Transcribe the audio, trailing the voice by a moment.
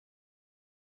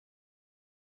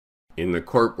In the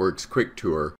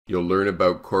CWQuickTour, you'll learn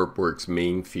about CWQ's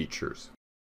main features.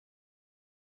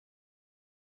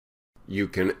 You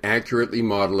can accurately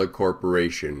model a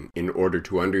corporation in order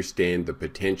to understand the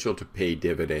potential to pay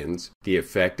dividends, the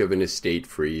effect of an estate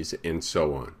freeze, and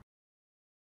so on.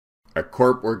 A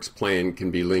CWQ's plan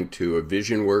can be linked to a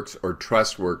VisionWorks or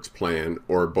TrustWorks plan,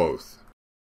 or both.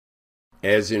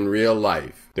 As in real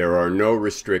life, there are no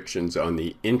restrictions on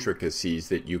the intricacies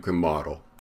that you can model.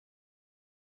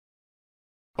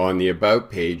 On the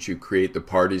About page, you create the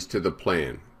parties to the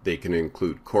plan. They can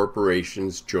include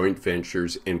corporations, joint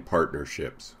ventures, and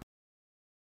partnerships.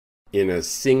 In a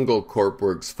single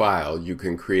CWQ's file, you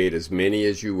can create as many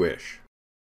as you wish.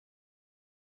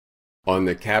 On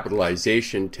the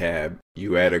Capitalization tab,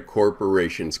 you add a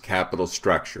corporation's capital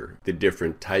structure, the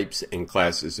different types and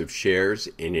classes of shares,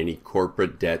 and any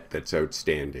corporate debt that's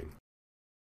outstanding.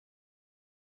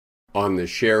 On the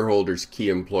Shareholders Key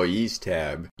Employees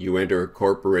tab, you enter a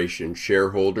corporation's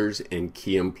shareholders and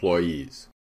key employees.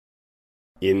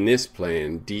 In this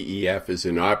plan, DEF is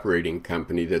an operating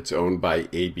company that's owned by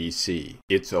ABC.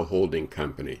 It's a holding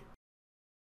company.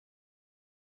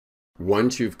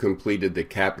 Once you've completed the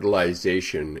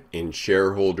Capitalization and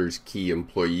Shareholders Key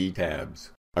Employee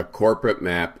tabs, a corporate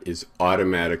map is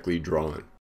automatically drawn.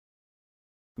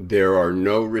 There are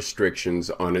no restrictions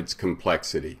on its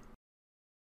complexity.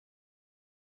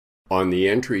 On the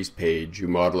Entries page, you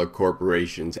model a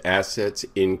corporation's assets,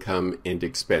 income, and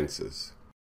expenses.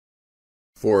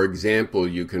 For example,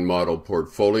 you can model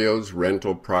portfolios,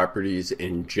 rental properties,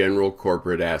 and general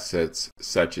corporate assets,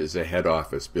 such as a head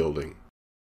office building.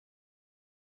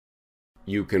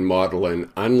 You can model an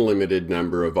unlimited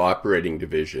number of operating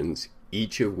divisions,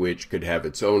 each of which could have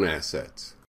its own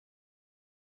assets.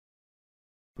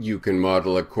 You can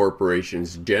model a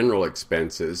corporation's general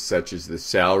expenses, such as the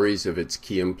salaries of its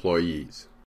key employees.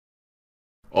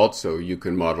 Also, you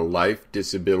can model life,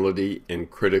 disability, and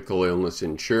critical illness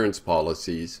insurance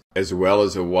policies, as well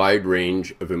as a wide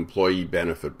range of employee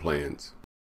benefit plans.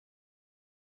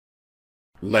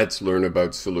 Let's learn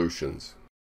about solutions.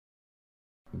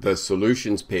 The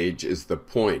Solutions page is the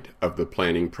point of the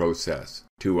planning process,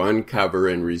 to uncover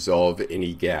and resolve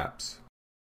any gaps.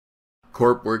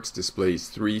 CWQ's displays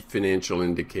three financial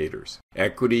indicators: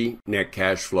 equity, net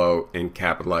cash flow, and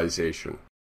capitalization.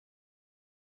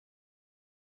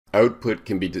 Output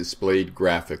can be displayed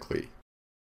graphically,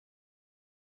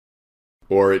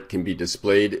 or it can be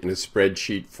displayed in a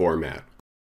spreadsheet format.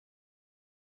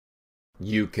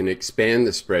 You can expand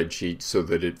the spreadsheet so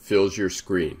that it fills your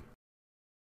screen.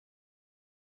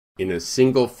 In a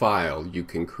single file, you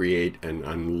can create an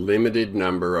unlimited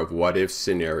number of what-if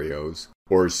scenarios,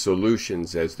 or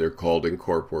solutions as they're called in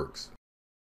CWQ's.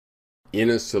 In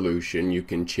a solution, you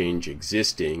can change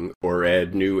existing or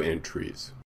add new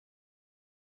entries.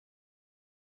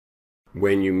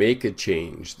 When you make a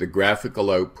change, the graphical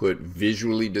output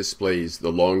visually displays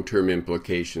the long-term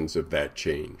implications of that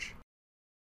change.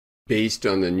 Based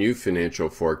on the new financial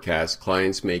forecast,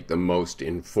 clients make the most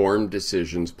informed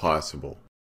decisions possible.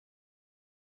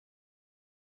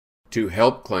 To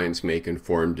help clients make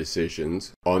informed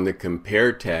decisions, on the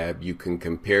Compare tab, you can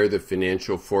compare the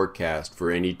financial forecast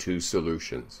for any two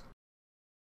solutions.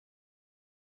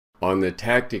 On the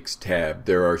Tactics tab,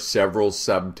 there are several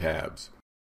sub-tabs.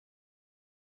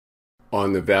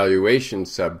 On the Valuation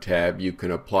sub-tab, you can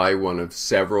apply one of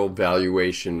several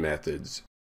valuation methods.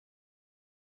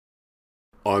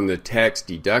 On the Tax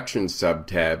Deductions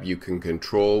sub-tab, you can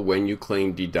control when you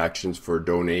claim deductions for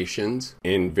donations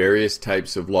and various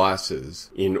types of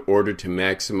losses in order to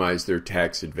maximize their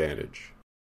tax advantage.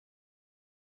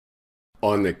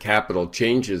 On the Capital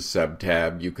Changes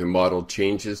sub-tab, you can model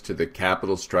changes to the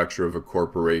capital structure of a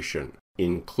corporation,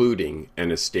 including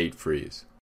an estate freeze.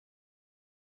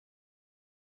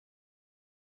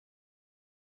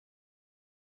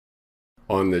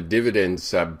 On the Dividend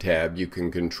sub-tab, you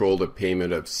can control the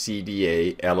payment of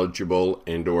CDA eligible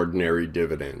and ordinary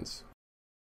dividends.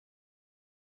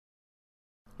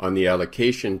 On the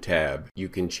Allocation tab, you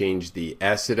can change the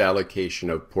asset allocation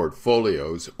of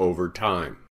portfolios over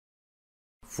time.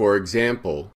 For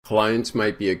example, clients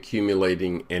might be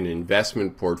accumulating an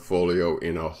investment portfolio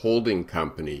in a holding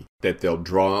company that they'll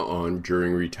draw on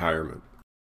during retirement.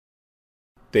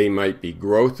 They might be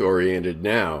growth-oriented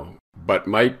now, but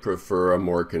might prefer a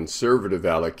more conservative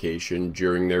allocation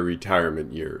during their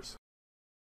retirement years.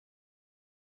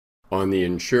 On the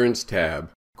Insurance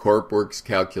tab, CWQ's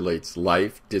calculates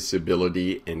life,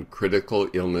 disability, and critical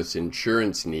illness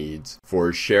insurance needs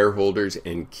for shareholders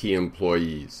and key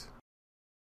employees.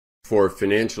 For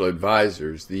financial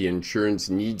advisors, the insurance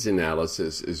needs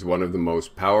analysis is one of the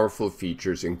most powerful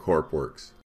features in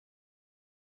CWQ's.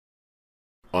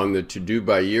 On the To-Do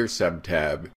by Year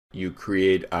subtab, you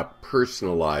create a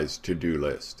personalized to-do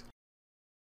list.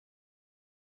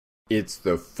 It's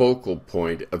the focal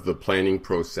point of the planning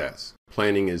process.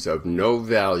 Planning is of no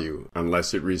value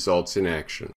unless it results in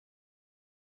action.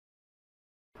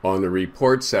 On the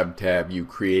Report subtab, you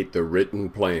create the written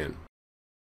plan.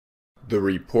 The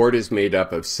report is made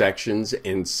up of sections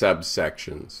and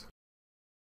subsections.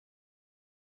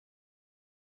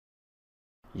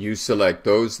 You select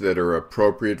those that are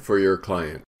appropriate for your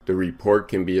client. The report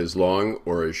can be as long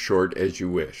or as short as you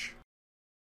wish.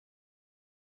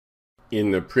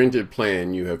 In the printed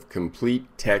plan, you have complete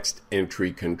text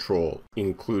entry control,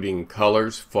 including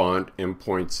colors, font, and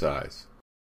point size.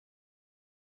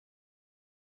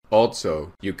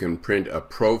 Also, you can print a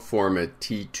pro forma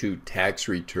T2 tax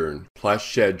return plus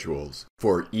schedules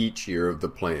for each year of the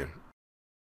plan.